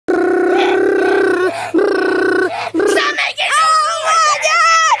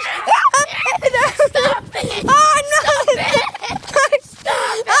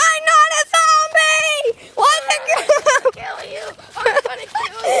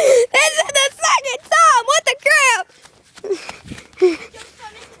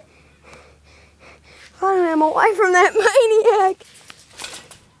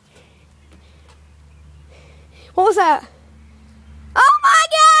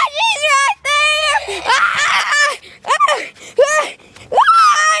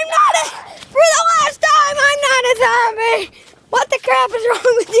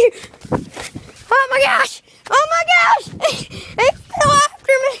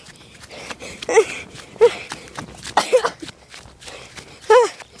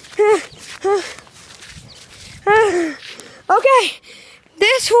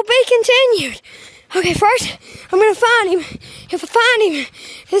Okay, first, I'm gonna find him. If I find him,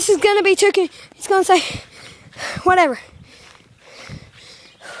 this is gonna be tricky. He's gonna say, whatever.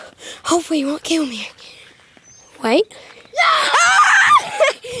 Hopefully he won't kill me. Wait.